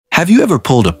Have you ever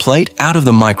pulled a plate out of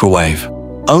the microwave,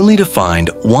 only to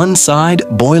find one side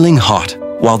boiling hot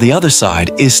while the other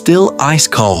side is still ice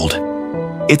cold?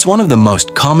 It's one of the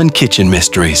most common kitchen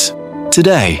mysteries.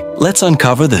 Today, let's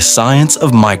uncover the science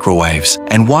of microwaves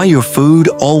and why your food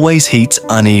always heats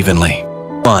unevenly.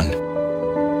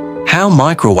 1. How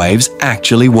microwaves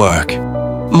actually work.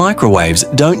 Microwaves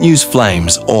don't use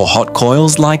flames or hot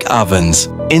coils like ovens.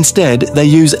 Instead, they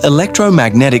use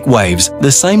electromagnetic waves,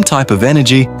 the same type of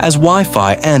energy as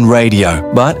Wi-Fi and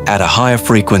radio, but at a higher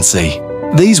frequency.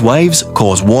 These waves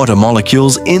cause water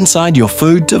molecules inside your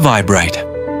food to vibrate.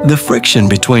 The friction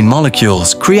between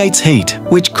molecules creates heat,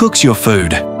 which cooks your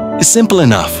food. Simple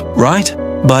enough, right?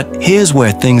 But here's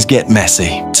where things get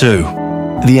messy. 2.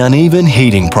 The uneven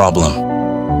heating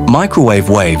problem. Microwave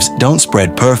waves don't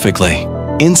spread perfectly.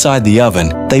 Inside the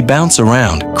oven, they bounce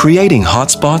around, creating hot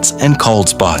spots and cold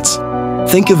spots.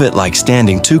 Think of it like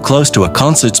standing too close to a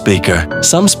concert speaker.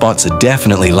 Some spots are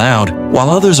definitely loud,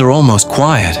 while others are almost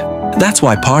quiet. That's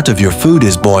why part of your food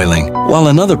is boiling, while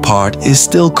another part is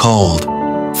still cold.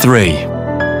 3.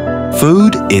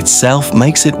 Food itself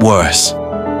makes it worse.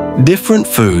 Different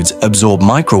foods absorb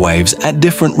microwaves at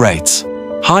different rates.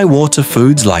 High water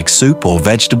foods like soup or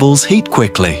vegetables heat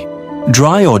quickly.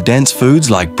 Dry or dense foods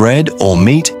like bread or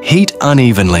meat heat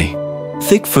unevenly.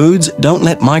 Thick foods don't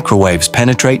let microwaves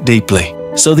penetrate deeply,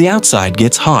 so the outside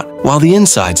gets hot while the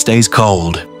inside stays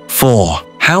cold. 4.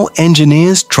 How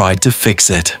engineers tried to fix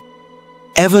it.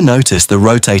 Ever notice the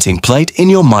rotating plate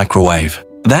in your microwave?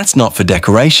 That's not for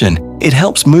decoration. It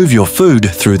helps move your food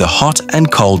through the hot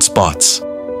and cold spots.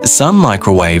 Some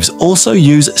microwaves also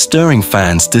use stirring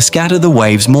fans to scatter the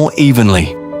waves more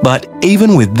evenly. But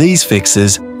even with these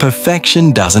fixes,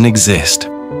 perfection doesn't exist.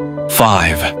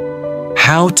 5.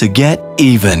 How to get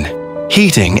even.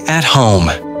 Heating at home.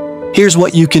 Here's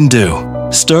what you can do.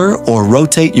 Stir or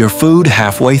rotate your food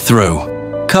halfway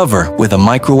through. Cover with a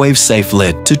microwave-safe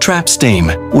lid to trap steam,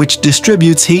 which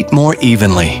distributes heat more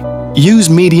evenly. Use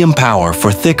medium power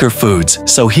for thicker foods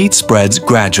so heat spreads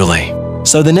gradually.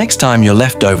 So the next time your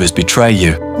leftovers betray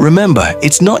you, remember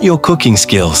it's not your cooking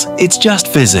skills, it's just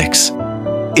physics.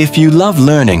 If you love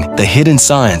learning the hidden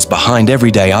science behind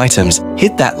everyday items,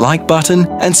 hit that like button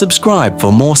and subscribe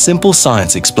for more simple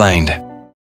science explained.